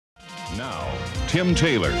Now, Tim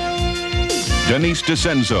Taylor, Denise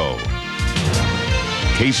DeCenzo,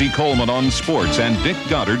 Casey Coleman on sports, and Dick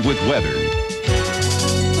Goddard with weather.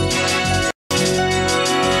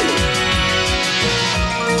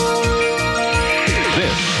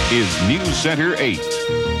 This is News Center 8.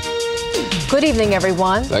 Good evening,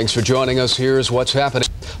 everyone. Thanks for joining us. Here's what's happening.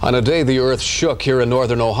 On a day the Earth shook here in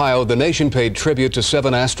northern Ohio, the nation paid tribute to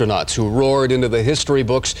 7 astronauts who roared into the history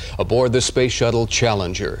books aboard the Space Shuttle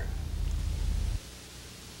Challenger.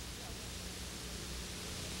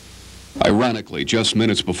 Ironically, just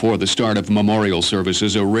minutes before the start of memorial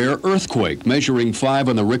services, a rare earthquake measuring 5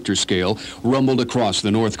 on the Richter scale rumbled across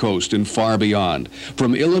the North Coast and far beyond,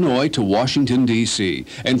 from Illinois to Washington, D.C.,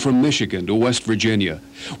 and from Michigan to West Virginia.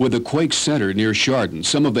 With the quake center near Chardon,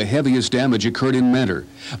 some of the heaviest damage occurred in Mentor.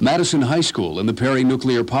 Madison High School and the Perry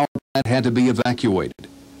nuclear power plant had to be evacuated.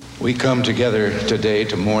 We come together today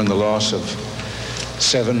to mourn the loss of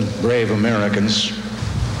 7 brave Americans.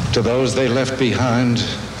 To those they left behind,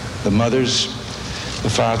 the mothers, the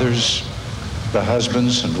fathers, the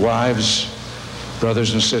husbands and wives,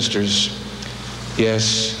 brothers and sisters,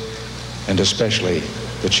 yes, and especially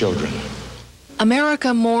the children.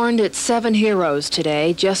 America mourned its 7 heroes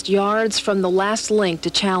today, just yards from the last link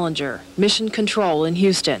to Challenger, Mission Control in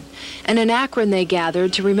Houston. And in Akron they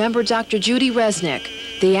gathered to remember Dr. Judy Resnick,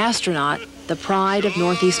 the astronaut, the pride of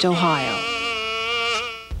Northeast Ohio.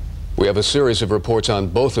 We have a series of reports on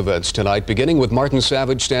both events tonight, beginning with Martin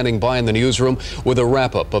Savage standing by in the newsroom with a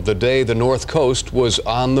wrap-up of the day the North Coast was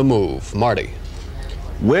on the move. Marty.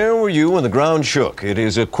 Where were you when the ground shook? It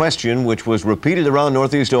is a question which was repeated around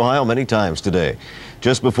Northeast Ohio many times today.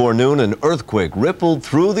 Just before noon, an earthquake rippled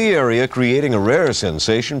through the area, creating a rare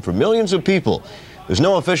sensation for millions of people. There's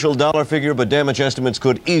no official dollar figure, but damage estimates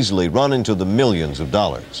could easily run into the millions of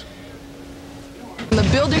dollars. The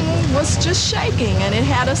building was just shaking, and it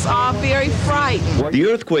had us all very frightened. The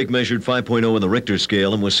earthquake measured 5.0 on the Richter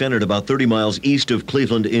scale and was centered about 30 miles east of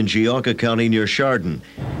Cleveland in Geauga County near Chardon.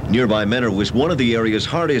 Nearby Mentor was one of the area's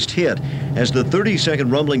hardest hit, as the 30-second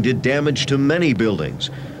rumbling did damage to many buildings.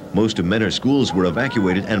 Most of Mentor schools were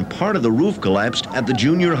evacuated, and part of the roof collapsed at the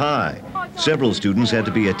junior high. Several students had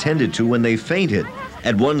to be attended to when they fainted.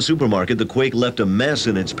 At one supermarket, the quake left a mess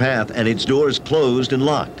in its path, and its doors closed and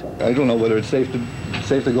locked. I don't know whether it's safe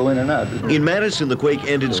to go in or not. In Madison, the quake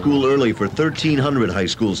ended school early for 1,300 high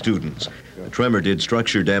school students. The tremor did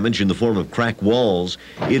structure damage in the form of cracked walls.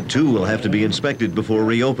 It, too, will have to be inspected before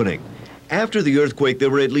reopening. After the earthquake, there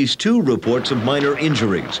were at least 2 reports of minor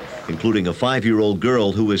injuries, including a 5-year-old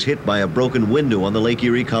girl who was hit by a broken window on the Lake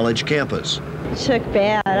Erie College campus. It shook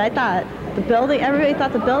bad. I thought everybody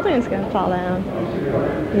thought the building was going to fall down.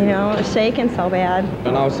 You know, it was shaking so bad.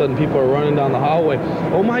 And all of a sudden people are running down the hallway.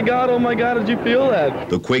 Oh my God, did you feel that?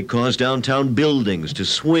 The quake caused downtown buildings to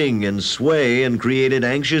swing and sway and created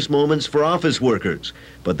anxious moments for office workers.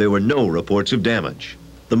 But there were no reports of damage.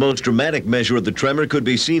 The most dramatic measure of the tremor could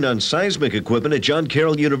be seen on seismic equipment at John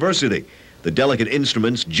Carroll University. The delicate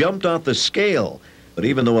instruments jumped off the scale. But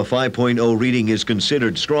even though a 5.0 reading is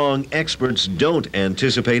considered strong, experts don't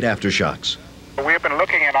anticipate aftershocks. We've been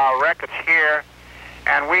looking at our records here,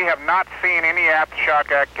 and we have not seen any aftershock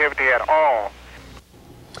activity at all.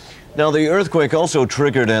 Now, the earthquake also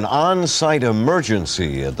triggered an on-site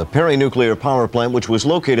emergency at the Perry nuclear power plant, which was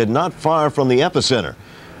located not far from the epicenter.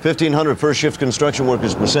 1,500 first-shift construction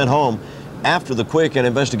workers were sent home. After the quake, an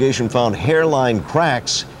investigation found hairline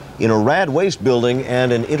cracks in a rad waste building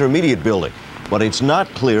and an intermediate building. But it's not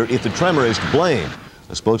clear if the tremor is to blame.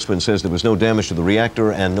 The spokesman says there was no damage to the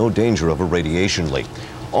reactor and no danger of a radiation leak.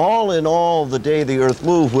 All in all, the day the Earth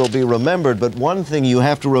moved will be remembered, but one thing you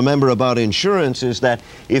have to remember about insurance is that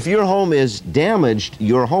if your home is damaged,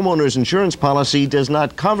 your homeowner's insurance policy does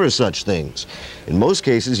not cover such things. In most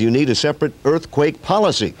cases, you need a separate earthquake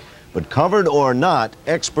policy. But covered or not,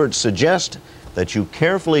 experts suggest that you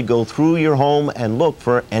carefully go through your home and look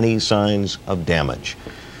for any signs of damage.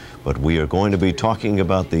 But we are going to be talking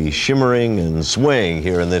about the shimmering and swaying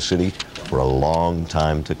here in this city for a long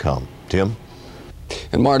time to come. Tim?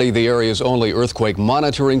 And Marty, the area's only earthquake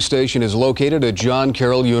monitoring station is located at John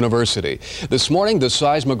Carroll University. This morning, the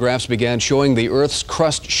seismographs began showing the Earth's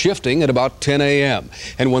crust shifting at about 10 a.m.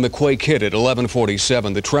 And when the quake hit at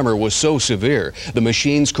 11:47, the tremor was so severe, the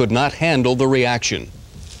machines could not handle the reaction.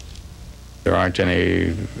 There aren't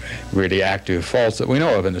any really active faults that we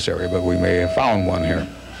know of in this area, but we may have found one here.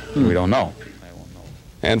 We don't know.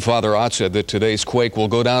 And Father Ott said that today's quake will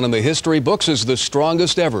go down in the history books as the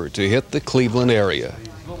strongest ever to hit the Cleveland area.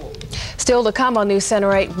 Still to come on News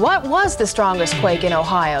Center 8, what was the strongest quake in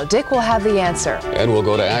Ohio? Dick will have the answer. And we'll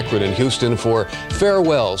go to Akron and Houston for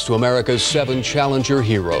farewells to America's 7 Challenger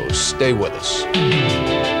heroes. Stay with us.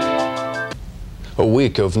 A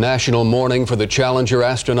week of national mourning for the Challenger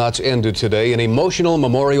astronauts ended today in emotional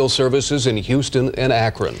memorial services in Houston and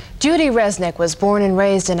Akron. Judy Resnick was born and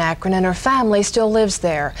raised in Akron, and her family still lives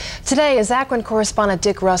there. Today, as Akron correspondent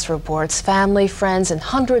Dick Russ reports, family, friends, and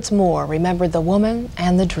hundreds more remembered the woman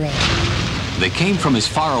and the dream. They came from as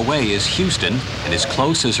far away as Houston and as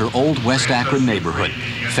close as her old West Akron neighborhood.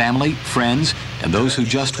 Family, friends, and those who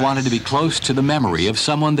just wanted to be close to the memory of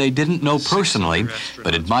someone they didn't know personally,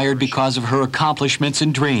 but admired because of her accomplishments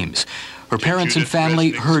and dreams. Her parents and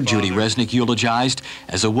family heard Judy Resnick eulogized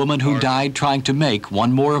as a woman who died trying to make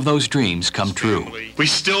one more of those dreams come true. We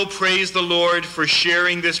still praise the Lord for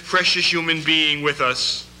sharing this precious human being with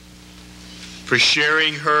us, for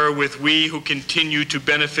sharing her with we who continue to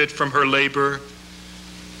benefit from her labor,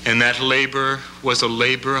 and that labor was a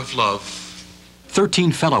labor of love.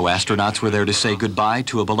 13 fellow astronauts were there to say goodbye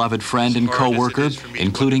to a beloved friend and co-worker,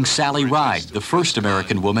 including Sally Ride, the first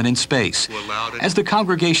American woman in space. As the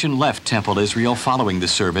congregation left Temple, Israel following the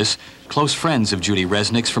service, close friends of Judy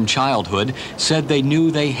Resnick's from childhood said they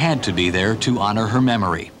knew they had to be there to honor her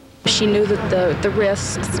memory. She knew that the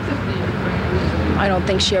risks. I don't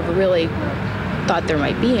think she ever really thought there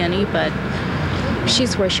might be any, but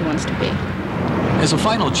she's where she wants to be. As a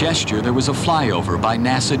final gesture, there was a flyover by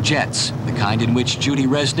NASA jets, the kind in which Judy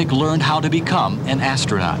Resnick learned how to become an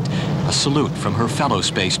astronaut. A salute from her fellow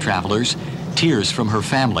space travelers, tears from her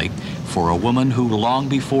family, for a woman who, long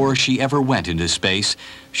before she ever went into space,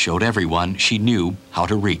 showed everyone she knew how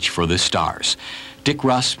to reach for the stars. Dick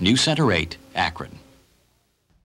Russ, News Center 8, Akron.